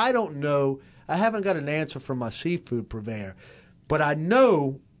I don't know. I haven't got an answer from my seafood purveyor, but I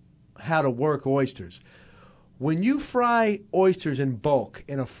know how to work oysters. when you fry oysters in bulk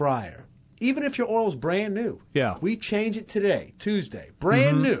in a fryer, even if your oil's brand new, Yeah. we change it today, Tuesday,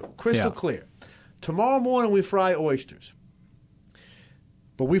 brand new, crystal Yeah. clear. Tomorrow morning we fry oysters,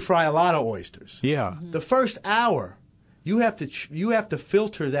 but we fry a lot of oysters. Yeah. The first hour, you have to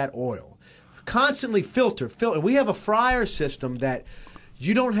filter that oil, constantly filter. And we have a fryer system that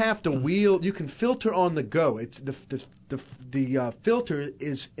you don't have to wheel. You can filter on the go. It's the filter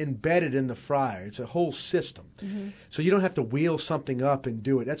is embedded in the fryer. It's a whole system, so you don't have to wheel something up and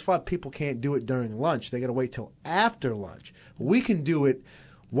do it. That's why people can't do it during lunch. They got to wait till after lunch. We can do it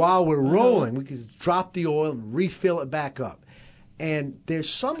while we're rolling. We can just drop the oil and refill it back up. And there's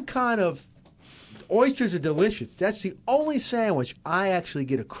some kind of oysters are delicious. That's the only sandwich I actually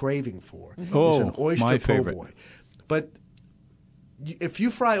get a craving for. Oh, is an oyster my po' favorite. boy. But if you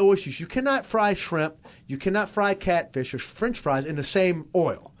fry oysters, you cannot fry shrimp, you cannot fry catfish or French fries in the same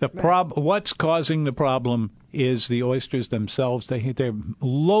oil. What's causing the problem is the oysters themselves. They're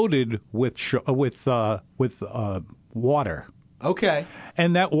loaded with water. Okay.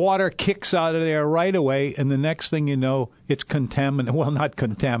 And that water kicks out of there right away, and the next thing you know, it's contaminating. Well, not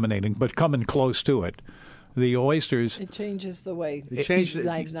contaminating, but coming close to it. The oysters. It changes the way It changes the it.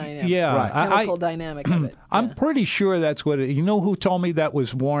 dynamic. Yeah, Right. Chemical dynamic of it. I'm Yeah. pretty sure that's what it. You know who told me that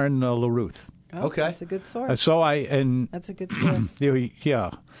was Warren LaRuth. Oh, Okay. That's a good source. That's a good source. Yeah.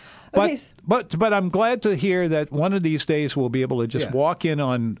 But, Okay, but I'm glad to hear that one of these days we'll be able to just Yeah. walk in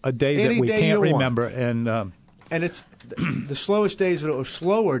on a day Any that we day can't you want. remember, and And it's the slowest days or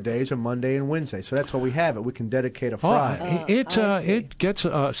slower days are Monday and Wednesday. So that's why we have it. We can dedicate a Friday. it gets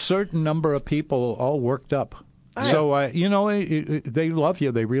a certain number of people all worked up. So they love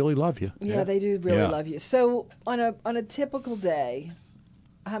you. They really love you. Yeah, they do really Yeah. love you. So on a typical day,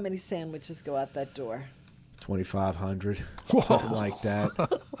 how many sandwiches go out that door? 2,500, something like that.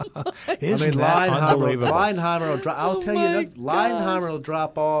 Isn't that unbelievable? Leinheimer will drop. I'll tell you, Leinheimer will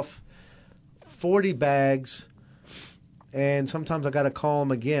drop off 40 bags, and sometimes I got to call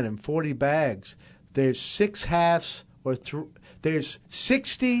them again. And 40 bags, there's 6 halves there's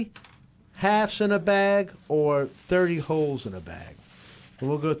 60 halves in a bag or 30 holes in a bag. And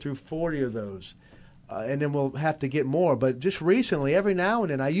we'll go through 40 of those. And then we'll have to get more. But just recently, every now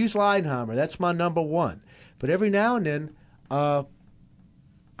and then, I use Leinheimer. That's my number one. But every now and then,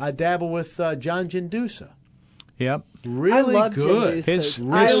 I dabble with John Gendusa. Yep. Really I love good. Gendusa's.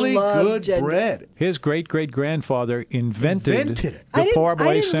 Really I love good Gen- bread. His great-great-grandfather invented Invented it. the poor boy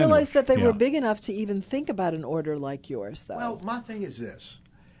I didn't sandwich. realize that they Yeah. were big enough to even think about an order like yours, though. Well, my thing is this,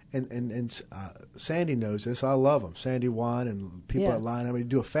 and Sandy knows this. I love them. Sandy Wine and people Yeah. at Leinheimer, they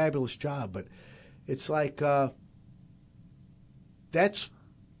do a fabulous job. But it's like I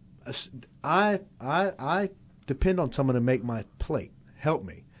depend on someone to make my plate, help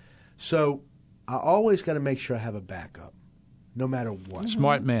me. So I always got to make sure I have a backup, no matter what.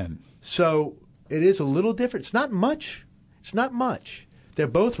 Smart man. So it is a little different. It's not much. It's not much. They're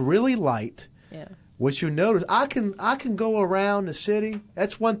both really light. yeah. What you notice, I can go around the city.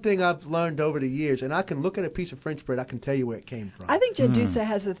 That's one thing I've learned over the years, and I can look at a piece of French bread. I can tell you where it came from. I think Gendusa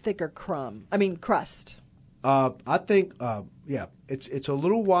has a thicker crust. I think, it's a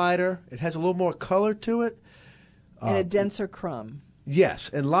little wider. It has a little more color to it. And a denser crumb. Yes,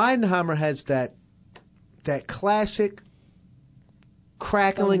 and Leinheimer has that classic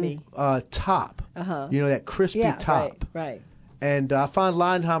crackling top. Uh-huh. You know, that crispy Yeah, top. right. And I find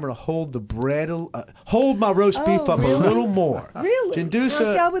Leinheimer to hold the bread, hold my roast beef up really? a little more. Really? Gendusa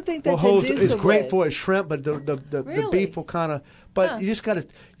Well, see, I would think that is Gendusa great would. for a shrimp, but the Really? beef will kind of. But you just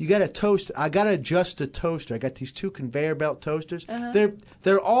gotta toast. I gotta adjust the toaster. I got these 2 conveyor belt toasters. Uh-huh.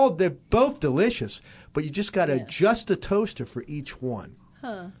 They're both delicious, but you just gotta adjust the toaster for each one.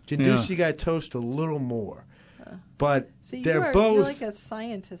 Gendusa, you gotta toast a little more. But So they're you're both. like a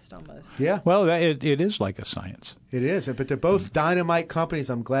scientist almost. Yeah, Well, it is like a science. it is. But they're both dynamite companies.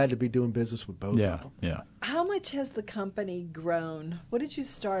 I'm glad to be doing business with both of Yeah, them. yeah. How much has the company grown? What did you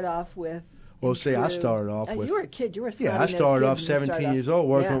start off with? Well, see, I Improve? started off with. You were a kid. You were Yeah, I snotty-nosed started kid off when you 17 started years off. old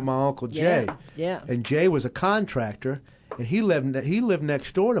working Yeah. with my Uncle Jay. Yeah. And Jay was a contractor, and he lived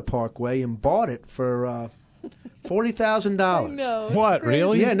next door to Parkway and bought it for $40,000. No. What,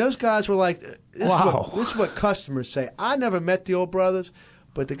 really? Yeah, and those guys were like, this Wow. is what customers say. I never met the old brothers,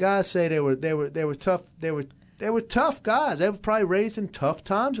 but the guys say they were tough. They were tough guys. They were probably raised in tough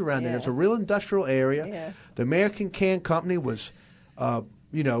times around there. Yeah. It's a real industrial area. Yeah. The American Can Company was,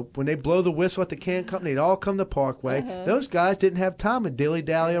 when they blow the whistle at the can company, it all come to Parkway. Those guys didn't have time to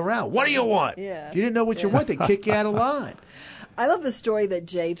dilly-dally around. What do you want? Yeah. If you didn't know what you want, they'd kick you out of line. I love the story that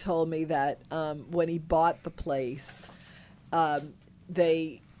Jay told me that when he bought the place,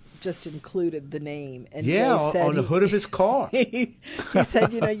 they just included the name. And Yeah, Jay said on the hood of his car. he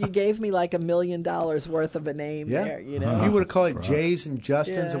said, you gave me like $1 million worth of a name there, If you would have called it Jays and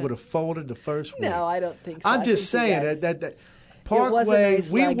Justins, it would have folded the first week. No, I don't think so. I'm just saying that Parkway, nice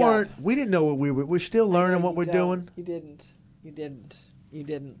we didn't know what we're still learning what we're doing. You didn't. We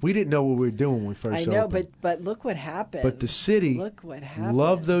didn't know what we were doing when we first opened. I know, but look what happened. But the city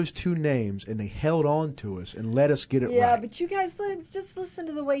loved those two names, and they held on to us and let us get it right. Yeah, but you guys just listen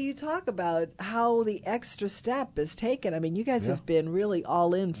to the way you talk about how the extra step is taken. I mean, you guys have been really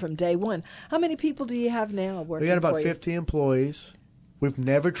all in from day one. How many people do you have now working? We got about for 50 employees. We've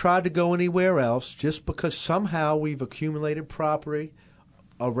never tried to go anywhere else just because somehow we've accumulated property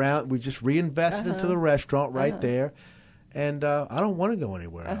around. We've just reinvested into the restaurant right there. And I don't want to go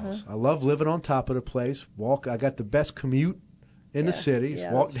anywhere else. I love living on top of the place. I got the best commute in the city. Just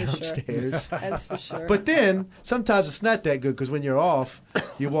walk downstairs. That's for sure. But then sometimes it's not that good because when you're off,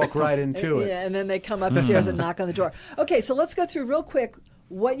 you walk right into it. Yeah, and then they come upstairs and knock on the door. Okay, so let's go through real quick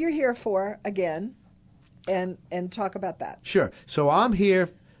what you're here for again, and talk about that. Sure. So I'm here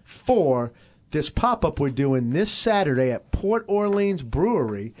for this pop-up we're doing this Saturday at Port Orleans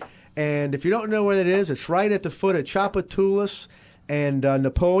Brewery. And if you don't know where that is, it's right at the foot of Tchoupitoulas and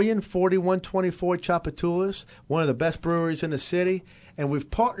Napoleon, 4124 Tchoupitoulas, one of the best breweries in the city. And we've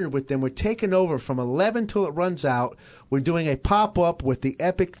partnered with them. We're taking over from 11 till it runs out. We're doing a pop-up with the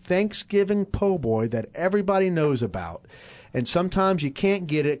epic Thanksgiving po' boy that everybody knows about. And sometimes you can't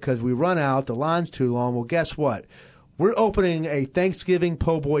get it because we run out, the line's too long. Well, guess what? We're opening a Thanksgiving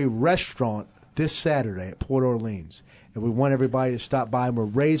po' boy restaurant this Saturday at Port Orleans. And we want everybody to stop by, and we're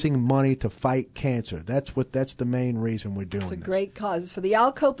raising money to fight cancer. That's the main reason we're doing this. It's a great cause. For the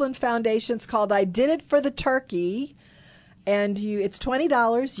Al Copeland Foundation, it's called I Did It for the Turkey. And it's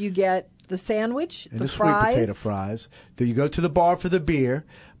 $20. You get the sandwich, and the fries. Sweet potato fries. Then you go to the bar for the beer,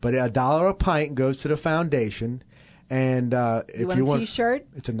 but $1 a pint goes to the foundation. And if you want a T-shirt,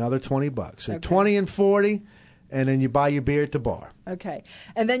 it's another $20. So 20 and 40. And then you buy your beer at the bar. Okay.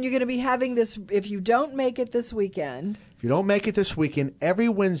 And then you're going to be having this, if you don't make it this weekend. If you don't make it this weekend, every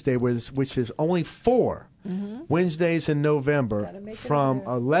Wednesday, which is only 4 Wednesdays in November, from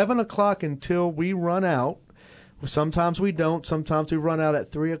 11 o'clock until we run out. Sometimes we don't. Sometimes we run out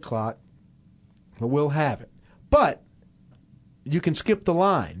at 3 o'clock. But we'll have it. But you can skip the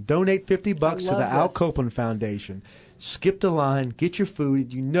line. Donate $50 to the Al Copeland Foundation. Skip the line. Get your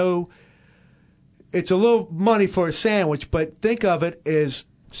food. It's a little money for a sandwich, but think of it as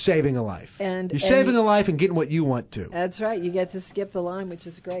saving a life. You're saving a life and getting what you want to. That's right. You get to skip the line, which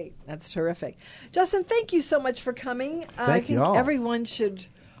is great. That's terrific. Justin, thank you so much for coming. I think everyone should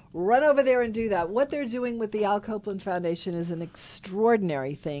run over there and do that. What they're doing with the Al Copeland Foundation is an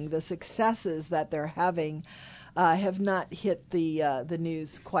extraordinary thing. The successes that they're having have not hit the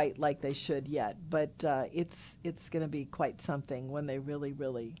news quite like they should yet, but it's going to be quite something when they really,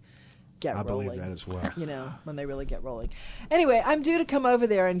 really get rolling. I believe that as well. When they really get rolling. Anyway, I'm due to come over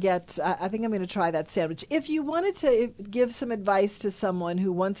there and get, I think I'm going to try that sandwich. If you wanted to give some advice to someone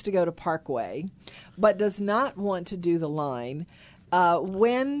who wants to go to Parkway but does not want to do the line,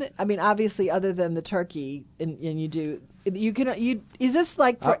 obviously other than the turkey, and is this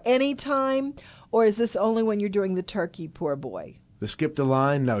like for any time, or is this only when you're doing the turkey poor boy? The skip the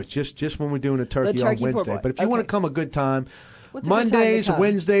line? No, it's just when we're doing the turkey on Wednesday. But if you want to come a good time, Mondays,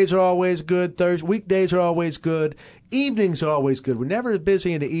 Wednesdays are always good. Weekdays are always good. Evenings are always good. We're never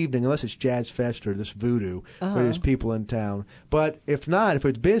busy in the evening unless it's Jazz Fest or this voodoo where there's people in town. But if not, if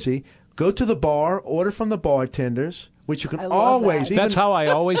it's busy, go to the bar, order from the bartenders, which you can always. That's how I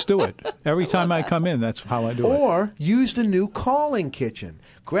always do it. Every time I come in, that's how I do it. Or use the new calling kitchen.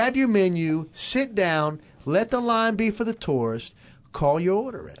 Grab your menu, sit down, let the line be for the tourist, call your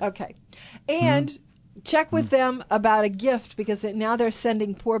order in. Okay. And check with them about a gift, because now they're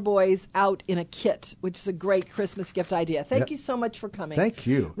sending poor boys out in a kit, which is a great Christmas gift idea. Thank you so much for coming. Thank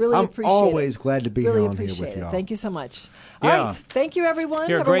you. Really appreciate it. I'm always glad to be really on here with y'all. Thank you so much. All right. Thank you, everyone.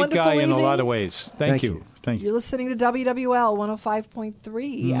 You're Have a great wonderful guy evening. in a lot of ways. Thank you. Thank you. You're listening to WWL 105.3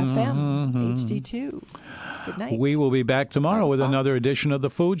 FM, HD2. Good night. We will be back tomorrow with another edition of The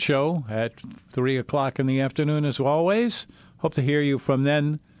Food Show at 3 o'clock in the afternoon, as always. Hope to hear you from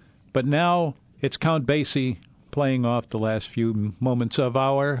then. But now it's Count Basie playing off the last few moments of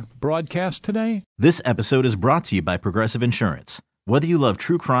our broadcast today. This episode is brought to you by Progressive Insurance. Whether you love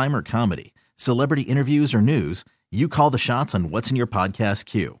true crime or comedy, celebrity interviews or news, you call the shots on what's in your podcast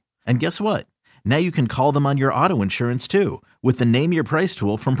queue. And guess what? Now you can call them on your auto insurance too with the Name Your Price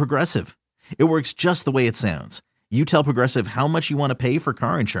tool from Progressive. It works just the way it sounds. You tell Progressive how much you want to pay for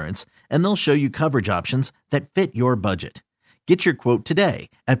car insurance, and they'll show you coverage options that fit your budget. Get your quote today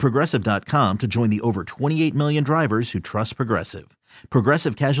at Progressive.com to join the over 28 million drivers who trust Progressive.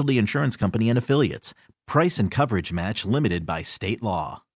 Progressive Casualty Insurance Company and Affiliates. Price and coverage match limited by state law.